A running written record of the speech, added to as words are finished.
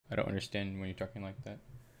I don't understand when you're talking like that.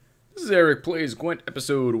 This is Eric Plays Gwent,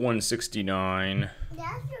 episode 169.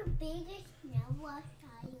 That's your biggest network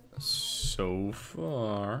So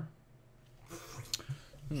far,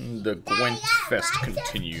 the Gwent Fest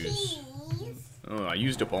continues. Oh, I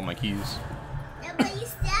used up all my keys. Yeah, but you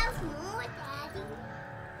still have more, Daddy.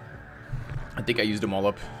 I think I used them all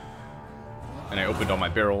up. And I opened all my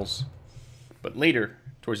barrels. But later,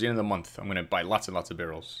 towards the end of the month, I'm going to buy lots and lots of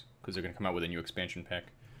barrels. Because they're going to come out with a new expansion pack.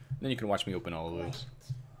 And then you can watch me open all of those.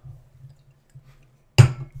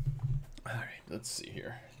 Alright, let's see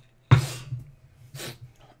here.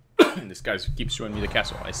 And this guy keeps showing me the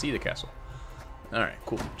castle. I see the castle. Alright,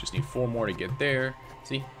 cool. Just need 4 more to get there.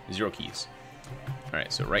 See? 0 keys.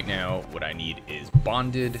 Alright, so right now, what I need is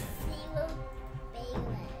Bonded.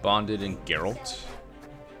 Bonded and Geralt.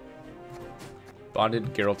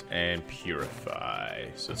 Bonded, Geralt, and Purify.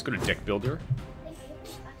 So let's go to Deck Builder.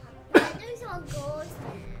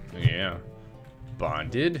 Yeah.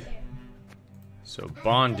 Bonded. So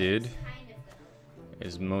Bonded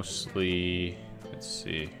is mostly, let's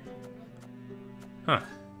see. Huh.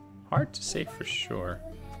 Hard to say for sure.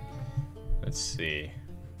 Let's see.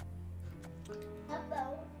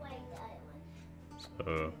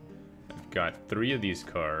 So I've got 3 of these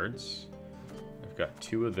cards. I've got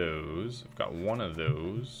 2 of those. I've got 1 of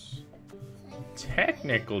those.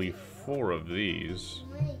 Technically 4 of these.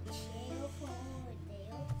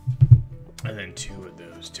 And then 2 of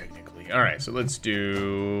those, technically. Alright, so let's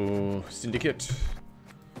do Syndicate.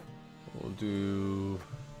 We'll do...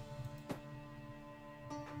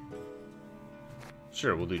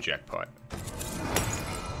 Sure, we'll do Jackpot.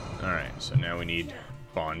 Alright, so now we need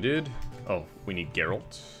Bonded. Oh, we need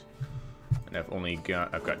Geralt. And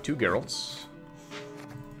I've got 2 Geralts.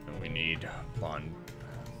 And we need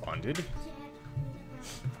Bonded.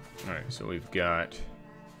 Alright, so we've got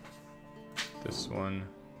this one.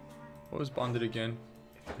 What was Bonded again?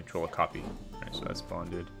 Control a copy. Alright, so that's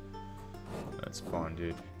Bonded. That's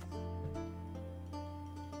Bonded.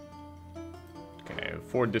 Can I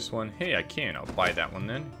afford this one? Hey, I can. I'll buy that one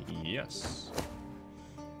then. Yes.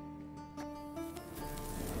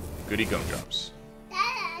 Goody gumdrops.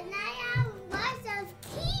 Dad, now I have lots of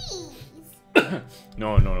keys.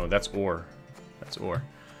 No, that's ore. That's ore.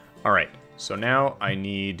 Alright, so now I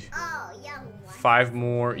need 5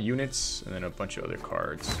 more units and then a bunch of other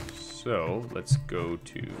cards. So let's go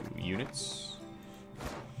to units.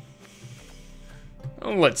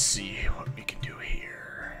 Let's see what we can do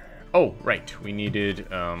here. Oh, right. We needed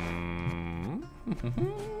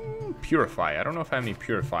Purify. I don't know if I have any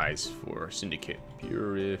Purifies for Syndicate.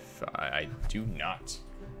 Purify. I do not.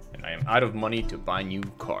 And I am out of money to buy new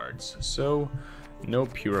cards. So no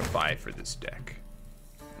Purify for this deck.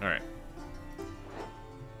 Alright.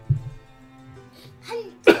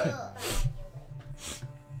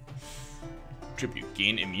 Tribute,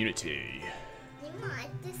 gain immunity. You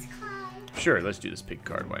want this card? Sure, let's do this pig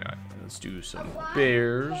card, why not? Let's do some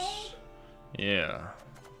bears. Yeah.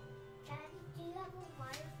 Daddy, do you have a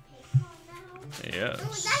water pig card now? Yes. Oh,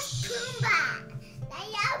 that's Pumbaa.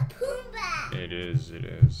 That's Pumbaa. It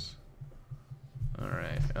is.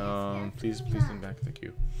 Alright, please stand back, thank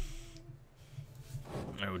you.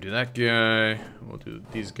 Alright, we'll do that guy. We'll do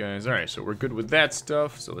these guys. Alright, so we're good with that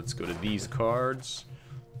stuff. So let's go to these cards.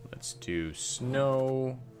 Let's do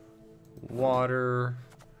snow, water.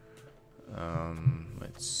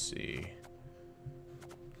 Let's see.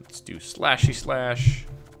 Let's do slashy slash.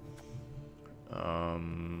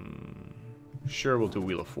 Sure, we'll do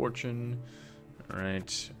Wheel of Fortune. All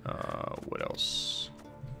right. What else?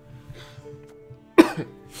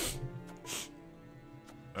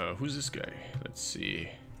 Who's this guy? Let's see.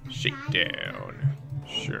 Shakedown.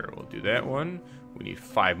 Sure, we'll do that one. We need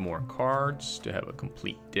 5 more cards to have a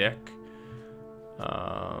complete deck.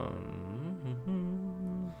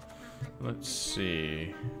 Let's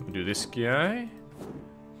see. We'll do this guy.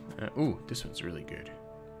 Ooh, this one's really good.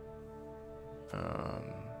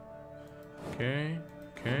 Okay.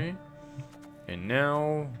 And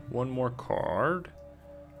now, 1 more card.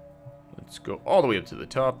 Let's go all the way up to the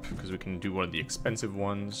top, because we can do one of the expensive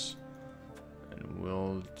ones. And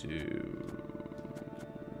we'll do...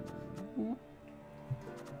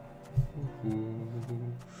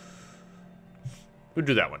 We'll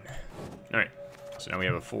do that one. Alright. So now we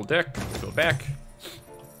have a full deck. Let's go back.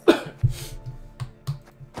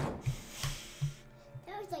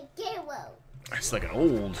 It's like an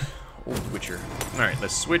old Witcher. Alright,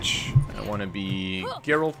 let's switch. I want to be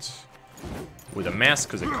Geralt with a mask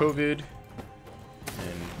because of COVID.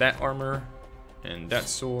 And that armor. And that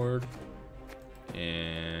sword.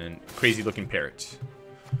 And crazy looking parrot.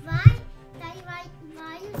 Why? Daddy, why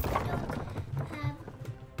you don't have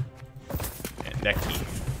that key.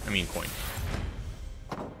 I mean coin.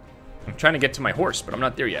 I'm trying to get to my horse, but I'm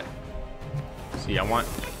not there yet. See, I want...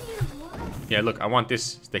 Yeah, look, I want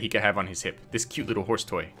this that he can have on his hip. This cute little horse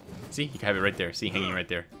toy. See, he can have it right there. See, hanging right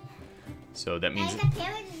there. So that means...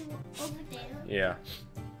 Yeah.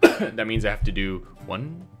 That means I have to do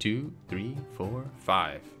 1, 2, 3, 4,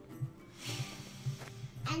 5.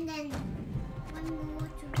 And then 1 more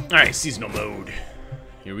to do. Alright, seasonal mode.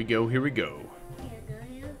 Here we go, here we go.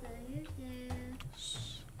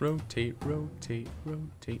 Rotate, rotate,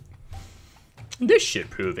 rotate. This should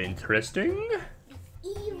prove interesting.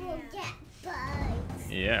 You will get bugs.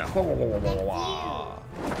 Yeah. Oh.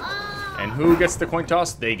 And who gets the coin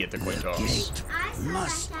toss? They get the coin toss.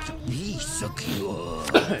 Must be secure.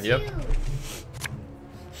 Yep.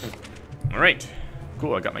 Alright.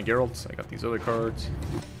 Cool, I got my Geralts. I got these other cards.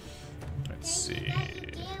 Let's see.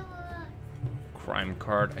 Crime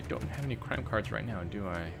card. I don't have any crime cards right now, do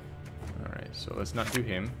I? Alright, so let's not do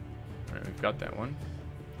him. Alright, we've got that one.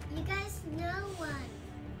 You guys know one.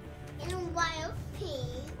 In wild pig.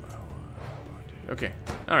 Okay,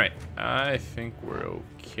 alright. I think we're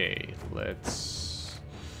okay. Let's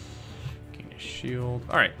gain a shield.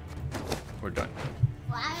 Alright, we're done.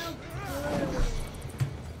 Wild pig.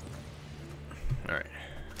 Alright.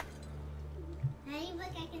 Hey,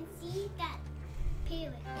 look, I can see that pig.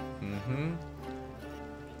 Mm-hmm.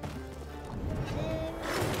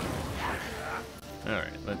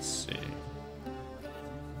 Alright, let's see.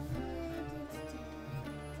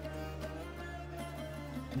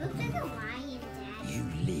 It looks like a lion, Dad. You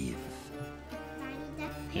live.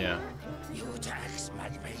 Yeah. You tax my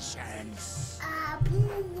patience.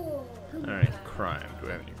 Alright, crime. Do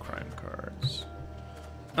I have any crime cards?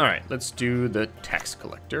 Alright, let's do the tax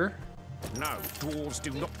collector. No, dwarves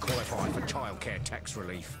do not qualify for childcare tax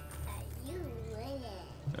relief. You win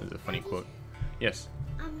it. That was a funny quote. Yes.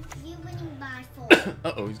 You winning by 4.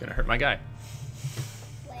 Uh-oh, he's gonna hurt my guy.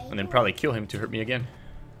 Wait. And then probably kill him to hurt me again.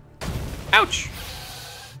 Ouch!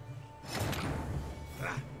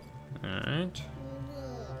 Alright.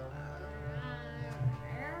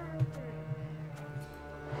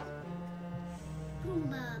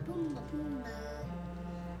 Pumbaa, Pumbaa, Pumbaa.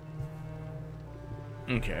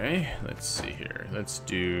 Okay, let's see here. Let's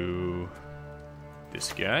do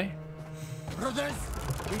this guy. Brothers,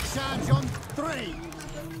 we charge on 3.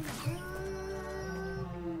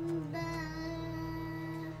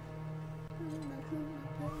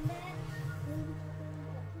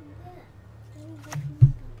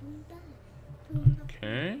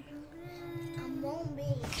 Okay.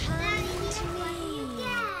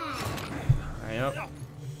 High up.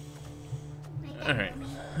 Alright,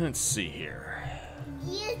 let's see here.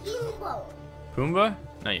 Here's Pumbaa. Pumbaa?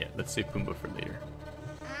 Not yet. Let's save Pumbaa for later.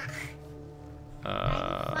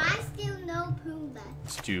 I still know Pumbaa.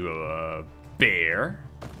 Let's do a bear.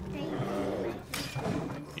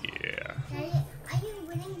 Yeah. Are you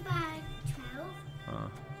winning by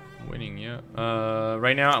 12? I'm winning, yeah.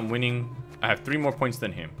 Right now I'm winning. I have 3 more points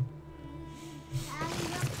than him.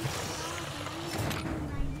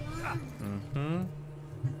 Mm-hmm.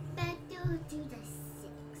 Better do the 6.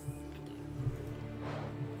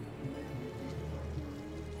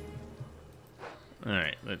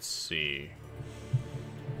 Alright, let's see.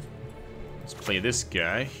 Let's play this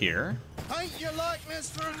guy here. Paint your likeness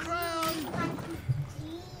for a crown.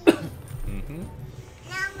 Mm-hmm.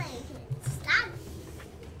 Now make it stop.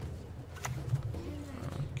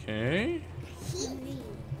 Okay.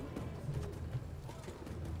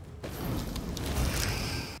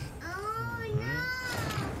 Oh no!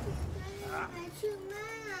 That's too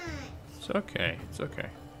much. It's okay. It's okay.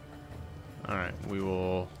 Alright, we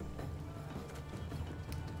will...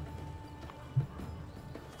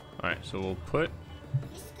 Alright, so we'll put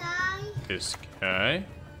This guy. this guy.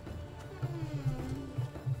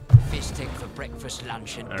 Fisting for breakfast,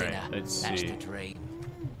 lunch, and All right, dinner. let's That's see. the dream.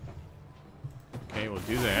 Okay, we'll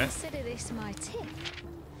do that. Consider this my tip.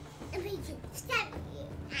 If we can stop you.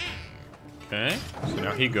 Okay, so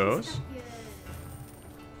now he goes.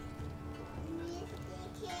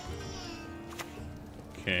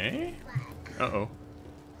 Okay. Uh-oh.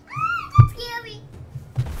 Scary.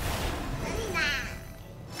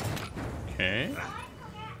 Okay.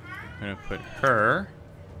 I'm gonna put her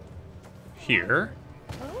here.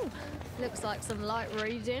 Oh, looks like some light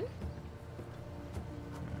reading.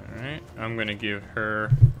 Alright, I'm gonna give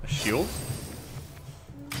her a shield.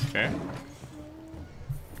 Okay.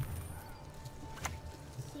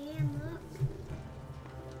 Sam, look.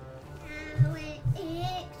 How it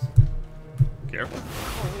is. Careful.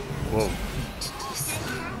 Whoa.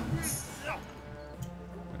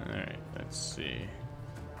 Alright, let's see.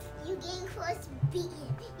 You getting close to beating.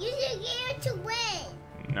 You should get her to win.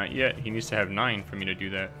 Not yet. He needs to have 9 for me to do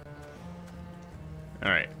that.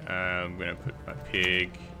 Alright, I'm gonna put my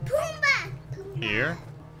pig Pumbaa! Pumbaa. here.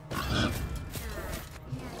 No,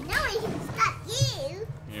 I can stop you.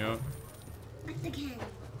 Yep. What's the can?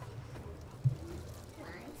 Why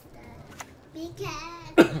is that?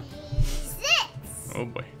 Because it's 6. Oh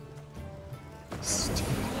boy.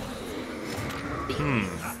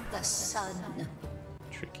 Beneath the sun.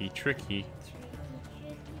 Tricky, tricky.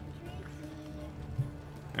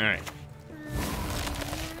 Alright.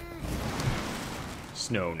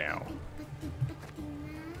 Snow now.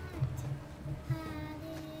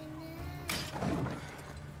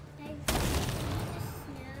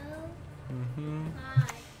 Mm-hmm.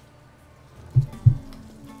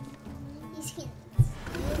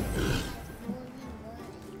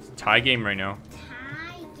 It's a tie game right now.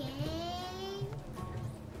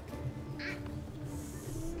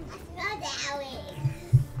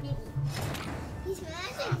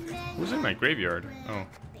 Who's in my graveyard? Oh.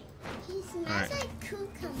 He smells Alright. like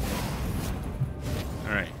cucumber.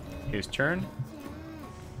 Alright. His turn.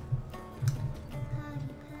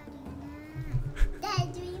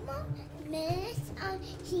 Dad, 3 more minutes.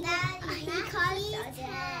 He calls us.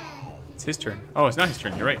 It's his turn. Oh, it's not his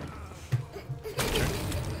turn. You're right.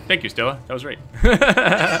 Thank you, Stella. That was right.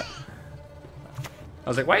 I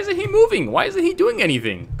was like, why isn't he moving? Why isn't he doing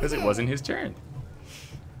anything? Because it wasn't his turn.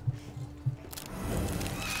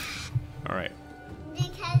 Alright.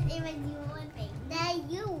 Because it was your thing. Dad,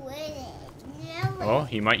 you wouldn't. No. Well,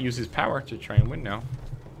 he might use his power to try and win now.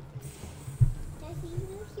 Does he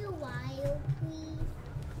use your wild, please?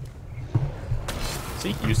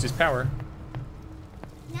 See, he used his power.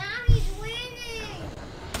 Now he's winning.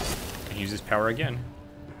 And he used his power again.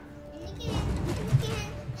 You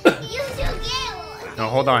can use your Gale. No,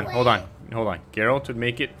 hold on. Geralt would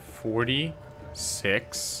make it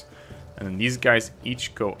 46. And then these guys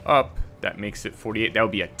each go up. That makes it 48. That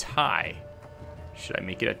would be a tie. Should I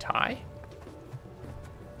make it a tie?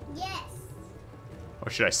 Yes.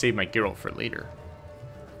 Or should I save my Geralt for later?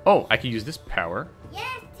 Oh, I could use this power.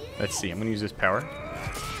 Yes, do Let's see. I'm going to use this power.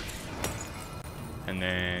 And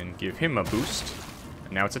then give him a boost.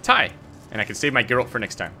 And now it's a tie. And I can save my Geralt for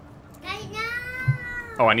next time. I know.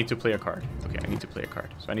 Oh, I need to play a card. Okay, I need to play a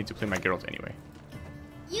card. So I need to play my Geralt anyway.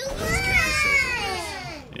 You won.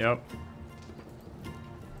 Yep.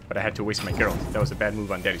 But I had to waste my Geralt. That was a bad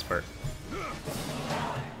move on Daddy's part.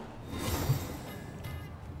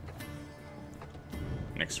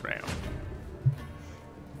 Next round.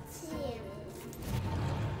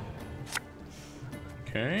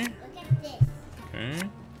 Okay. Look at this. Okay.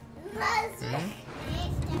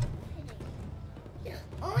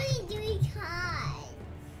 Only 3 cards.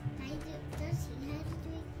 Does he have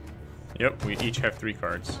 3 cards? Yep, we each have 3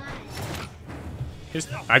 cards.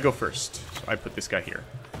 Why? I go first. So I put this guy here.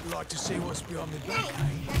 Like to see what's beyond the Nice. back.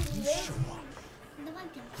 That's it. The one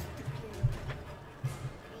can stick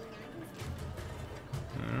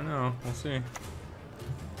I don't know. We'll see. you.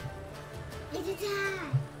 It's a tie.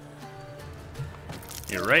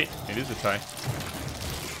 You're right. It is a tie.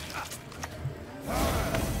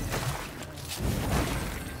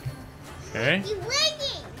 Okay. You're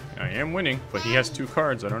winning. I am winning, but he has 2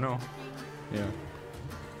 cards. I don't know. Yeah.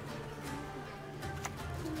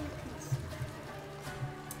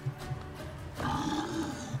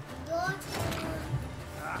 Your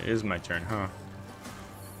turn. It is my turn, huh?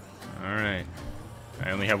 Alright.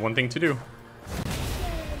 I only have one thing to do.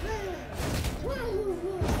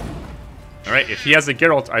 Alright, if he has a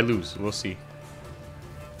Geralt, I lose. We'll see.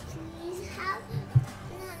 Please have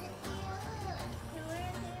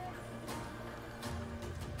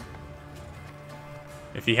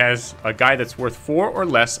If he has a guy that's worth 4 or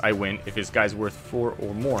less, I win. If his guy's worth 4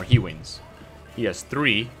 or more, he wins. He has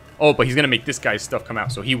 3. Oh, but he's going to make this guy's stuff come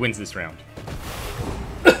out, so he wins this round.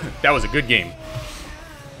 That was a good game.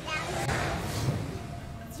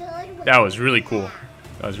 That was really cool.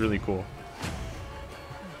 That was really cool.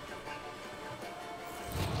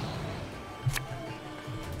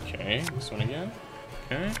 Okay, this one again.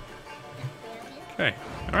 Okay. Okay,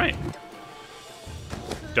 alright.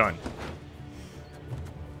 Done.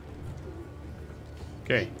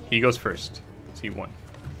 Okay, he goes first. So he won.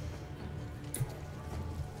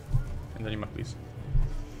 And then please.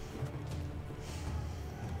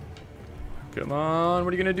 Come on,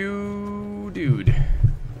 what are you gonna do, dude?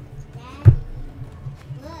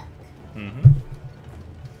 Look. Mm-hmm.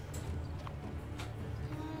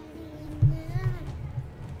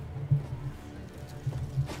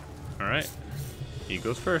 Alright. He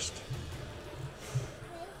goes first.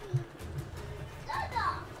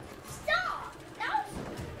 Stop. Stop.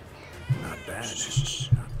 Not bad.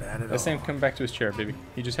 Not bad. at it Let's all. him come back to his chair, baby.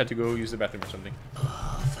 He just had to go use the bathroom or something.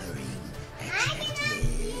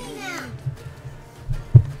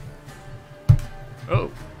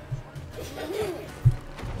 Oh.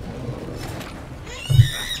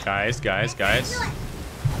 Guys.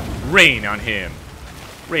 Rain on him.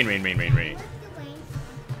 Rain.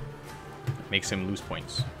 Makes him lose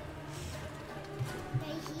points.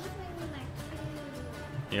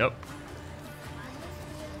 Yep.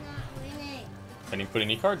 I didn't put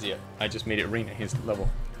any cards yet. I just made it rain at his level.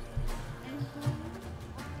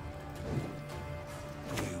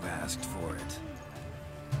 You asked for it.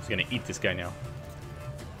 He's gonna eat this guy now.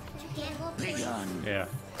 Yeah.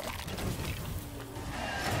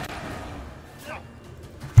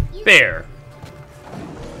 Bear.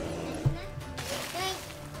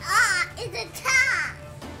 It's a tie.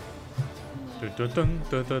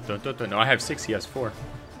 No, I have 6. He has 4.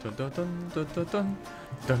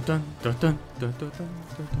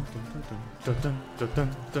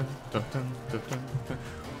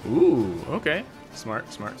 Ooh, okay. Smart.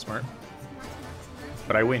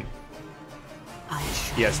 But I win.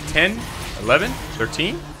 He has 10, 11,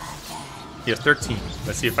 13. He has 13.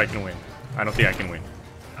 Let's see if I can win. I don't think I can win.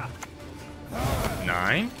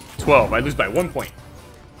 9, 12. I lose by 1 point.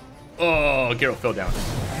 Oh, Geralt fell down.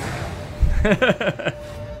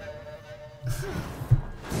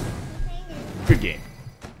 Good game.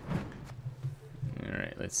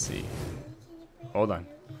 Alright, let's see. Hold on.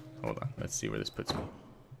 Let's see where this puts me.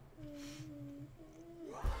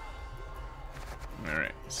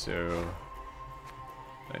 Alright, so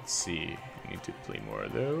let's see. I need to play more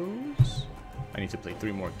of those. I need to play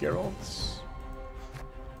 3 more Geralts.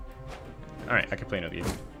 Alright, I can play another game.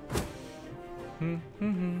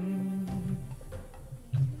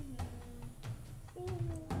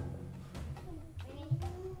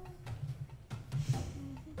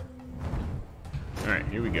 Alright,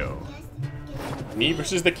 here we go. Me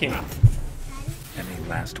versus the king. Any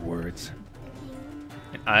last words?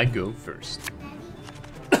 And I go first.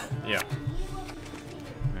 Yeah.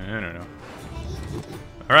 I don't know.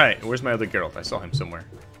 Alright, where's my other Geralt? I saw him somewhere.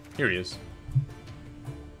 Here he is.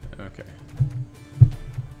 Okay.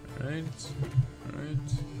 Alright.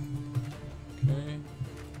 Okay.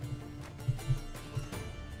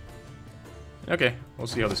 Okay, we'll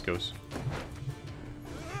see how this goes.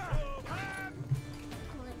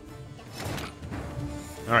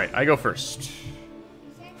 Alright, I go first.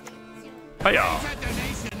 Hiya!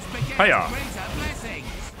 Hiya!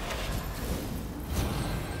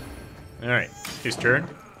 Alright, his turn.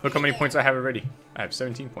 Look how many points I have already. I have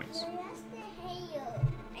 17 points.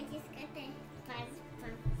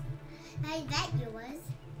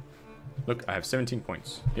 Look, I have 17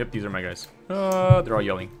 points. Yep, these are my guys. They're all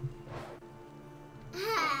yelling.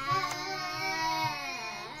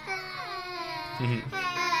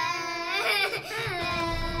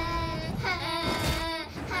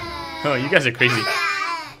 Oh, you guys are crazy.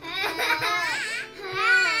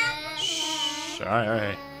 Shh.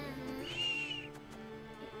 Alright.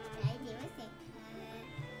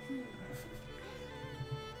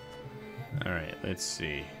 Alright, let's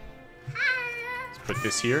see. Let's put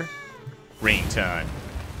this here. Rain time.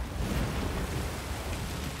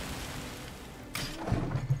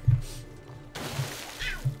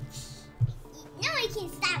 No, I can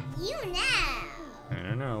stop you now. I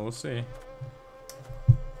don't know, we'll see.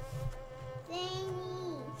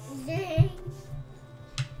 Zing.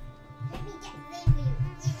 Let me get Zing.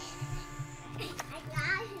 I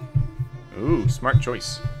got him. Ooh, smart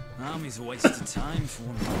choice. Army's a waste of time for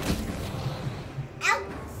me. Ouch.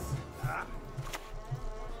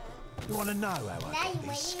 You want to know how I Now got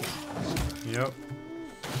you're these winning. scars? Yep,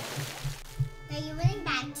 Now you're winning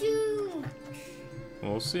by too much.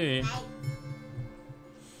 we'll see. Like,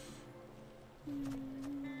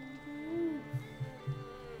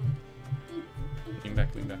 Lean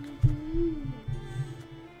back, lean back.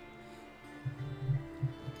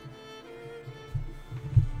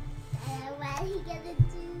 what are you gonna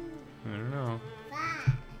do? I don't know.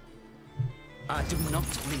 Bye. I do not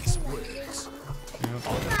mince words. Yep.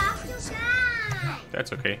 Off your guy.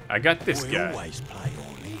 That's okay. I got this We guy. always play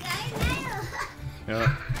on it. Yep, You're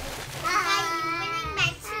winning by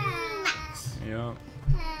too much. yep.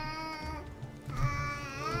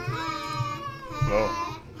 Whoa.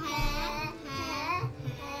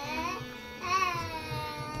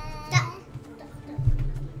 Stop.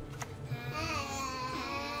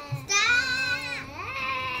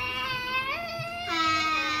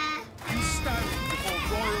 You stand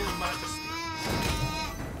before royal majesty.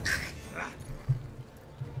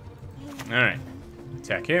 Alright.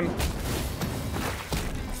 Attack him.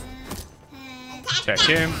 Attack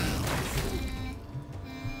him.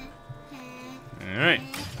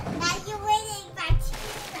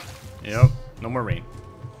 more rain.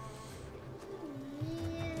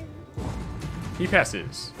 He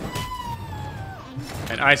passes.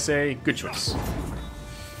 And I say, good choice.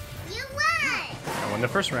 You won! I won the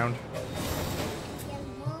first round. You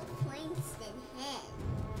have more points than him.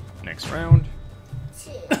 Next round.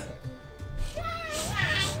 2.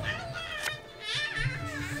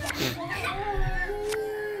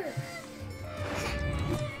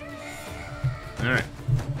 Alright.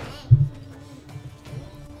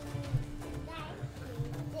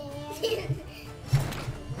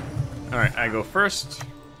 Alright, I go first.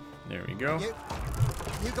 There we go.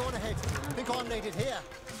 You go on ahead. Think I'm needed here.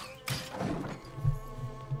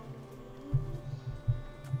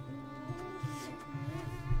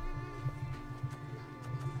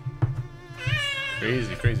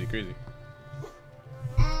 Crazy, crazy, crazy.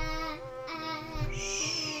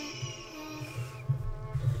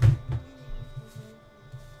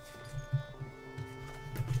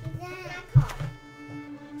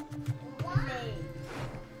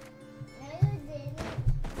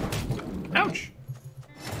 Ouch!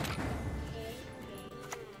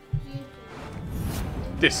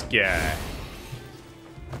 This guy.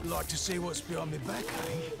 Like to see what's behind my back, eh?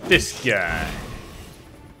 This guy.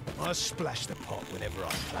 I splash the pot whenever I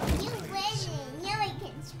play. You winning. No one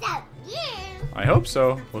can stop you. I hope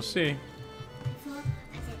so. We'll see. Before,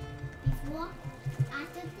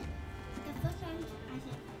 after the first round, I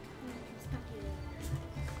said, no one can stop you.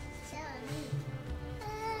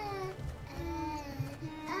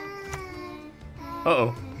 So,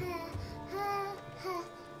 Uh-oh.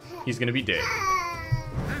 He's gonna be dead.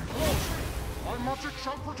 My magic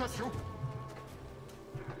shall protect you.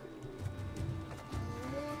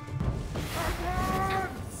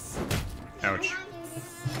 Ouch.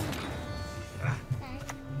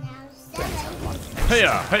 now 7.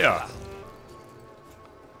 Hiya, hiya.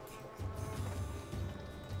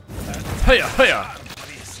 Hiya, hiya.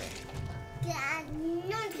 God,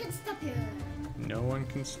 no one can stop you. No one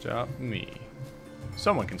can stop me.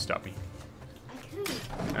 Someone can stop me. I could.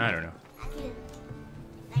 I don't know. I could.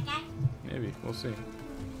 Like I. Maybe. We'll see.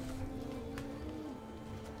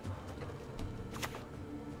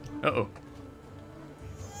 Uh-oh.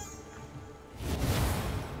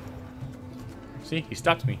 See? He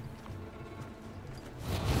stopped me.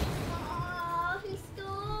 Oh, he's so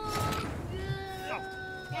good.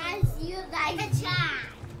 That's you guys. The tie.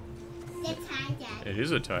 The tie, Dad. It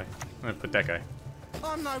is a tie. I'm gonna put that guy.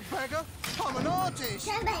 I'm no beggar. I'm an artist.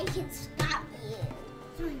 Somebody can stop you.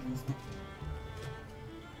 Somebody can stop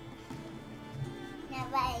you.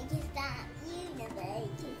 Nobody can stop you. Nobody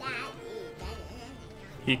can stop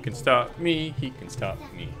you. He can stop me. He can stop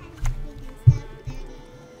me.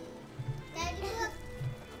 Daddy, look.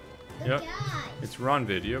 Yep. Guys. It's Ron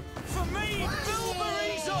video. For me,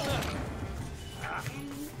 Bilberry's honour!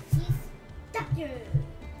 He's stuck you.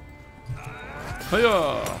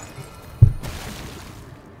 Hiya!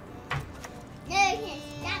 No one can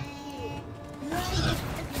stop you. Nobody can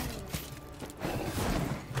stop you.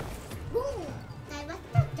 Boom. Dad, what's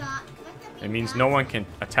the dot? What's the big It means dot? no one can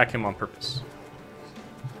attack him on purpose.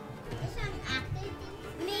 This one after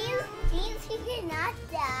means he cannot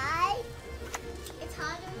die. It's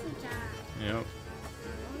harder to die. Yep. Oh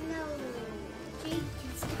no. He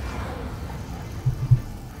can stop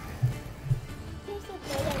you. Here's a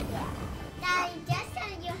good idea. Daddy, just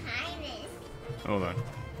on your highness. Hold on.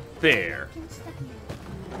 There. Can stop you.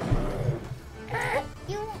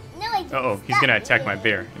 You no, I can Uh-oh. He's stop gonna attack you. my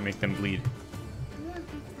bear and make them bleed. No one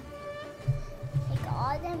can stop you. Like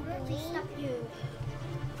all them can stop you.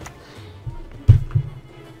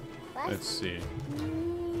 What? Let's see.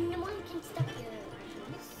 No one can stop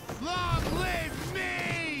you. Long live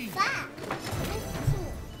me! Back.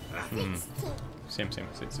 Hmm. 16.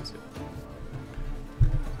 Same. Sit.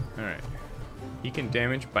 Alright. He can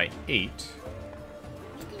damage by 8.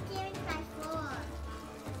 You can damage by 4.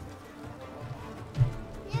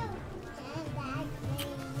 No.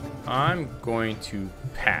 I'm going to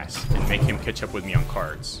pass and make him catch up with me on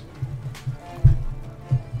cards.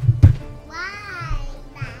 Why?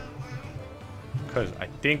 Because I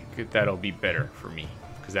think that'll be better for me.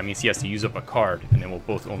 Because that means he has to use up a card, and then we'll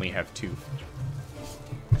both only have 2.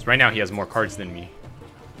 Because right now he has more cards than me.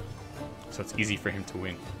 So it's easy for him to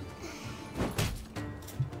win.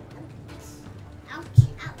 Ouch,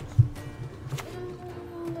 ouch.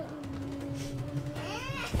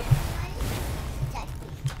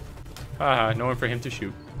 Haha, no one for him to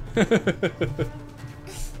shoot. What's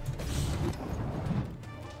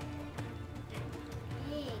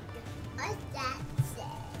that say?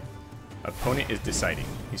 Opponent is deciding.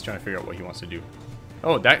 He's trying to figure out what he wants to do.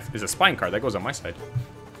 Oh, that is a spine card. That goes on my side.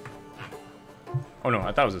 Oh no,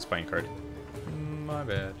 I thought it was a spine card. my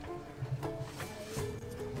bad.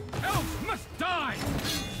 Elves must die!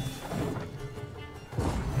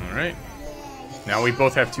 Alright. Now we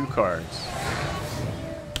both have 2 cards.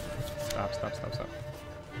 Stop, stop, stop, stop.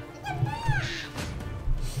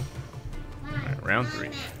 Alright, round 3.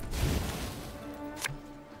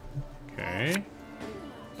 Okay.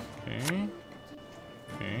 Okay.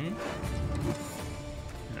 Okay.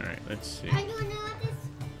 Alright, let's see. I don't know what this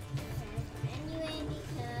says anyway because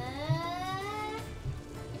it's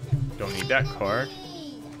a Don't need that card.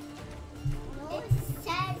 No, it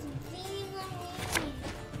says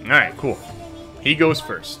being Alright, cool. He goes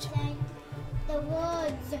first. The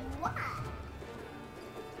woods. What?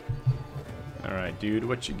 Alright, dude,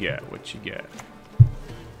 what you get? What you get?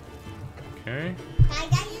 Okay.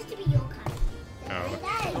 That used to be your card. Oh.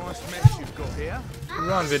 Nice mess you've got here.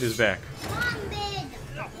 Ronvid is back. Wombat.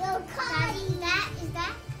 Your card. Is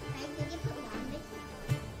that? Did you put Wombat?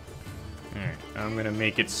 Alright, I'm gonna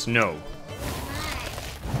make it snow.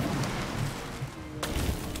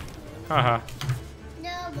 Haha.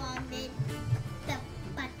 No Wombat. The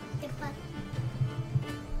butt.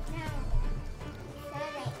 No.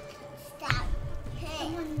 Sorry. Stop. Hey.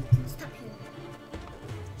 Someone can stop here.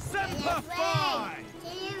 Semper Fi!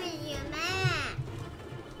 Here is your map.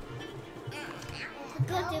 To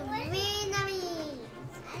go to Vietnamese.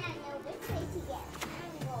 I don't know which way to go.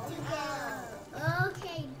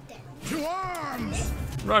 Okay then. To arms!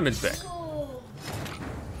 Ronvid's back. Go.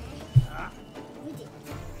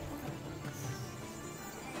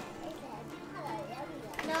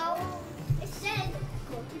 No, it says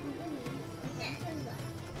go to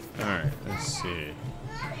Vietnamese. Alright, let's see.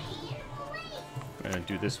 I'm gonna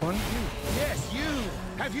do this one. Yes, you!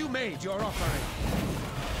 Have you made your offering?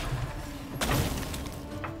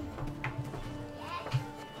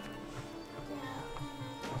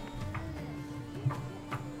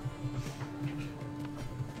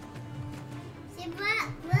 See, look.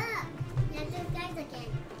 There's those guys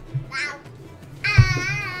again. Wow.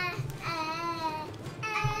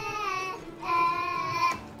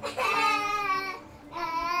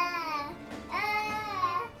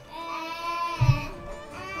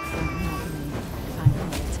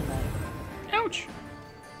 Ouch!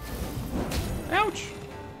 Ouch!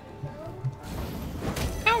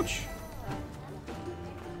 Ouch!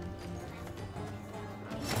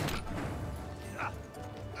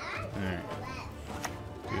 Alright.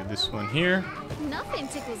 Do this one here. Nothing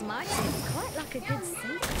tickles my teeth quite like a good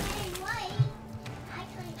secret.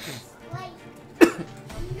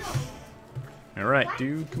 Alright,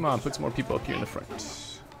 dude. Come on, put some more people up here in the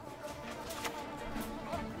front.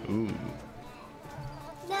 Ooh.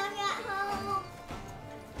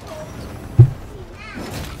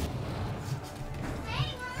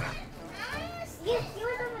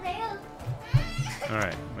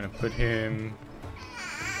 Alright, I'm gonna put him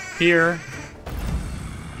here.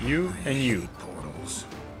 You and you. Portals.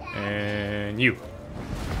 And you.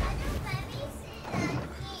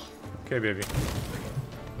 Okay, baby.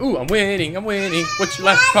 Ooh, I'm winning, I'm winning. What's your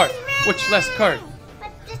last card? What's your last card?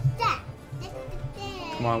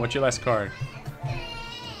 Come on, what's your last card?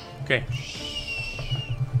 Okay.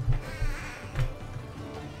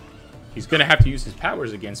 He's gonna have to use his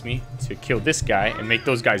powers against me to kill this guy and make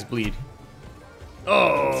those guys bleed.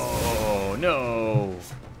 Oh, no.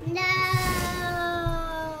 No.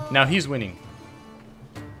 Now he's winning.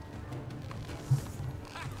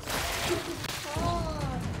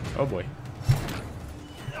 Oh boy.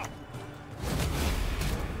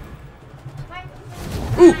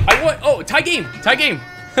 Ooh, I won. Oh, tie game. Tie game.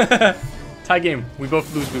 Tie game. We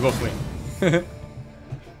both lose, we both win.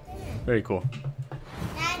 Very cool.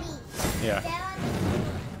 Daddy. Yeah.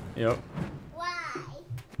 Yep. Why?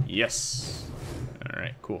 Yes. All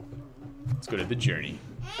right, cool. Let's go to the journey.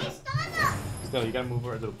 Hey, Stella. Stella, you gotta move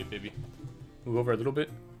over a little bit, baby. Move over a little bit.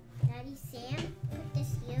 Daddy, Sam, put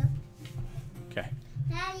this here. Okay.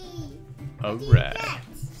 Daddy. All what do you right. get?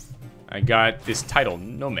 I got this title,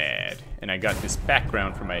 Nomad, and I got this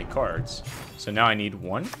background for my cards. So now I need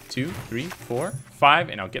 1, 2, 3, 4, 5,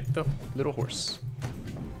 and I'll get the little horse.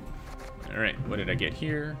 All right, what did I get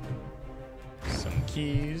here? Some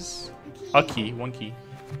keys. A key, 1 key.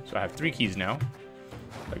 So I have 3 keys now.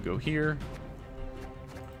 If I go here,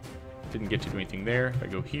 didn't get to do anything there. If I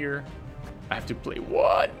go here, I have to play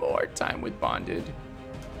 1 more time with Bonded.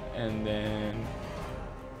 And then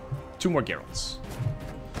 2 more Geralts.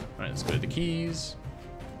 All right, let's go to the keys.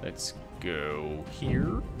 Let's go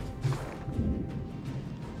here.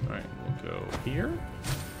 All right, we'll go here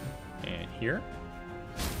and here.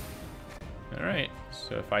 All right,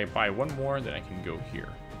 so if I buy 1 more, then I can go here.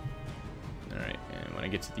 All right, and when I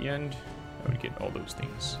get to the end, I would get all those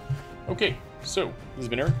things. Okay, So, this has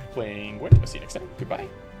been Eric playing Gwent. I'll see you next time. Goodbye.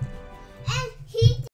 And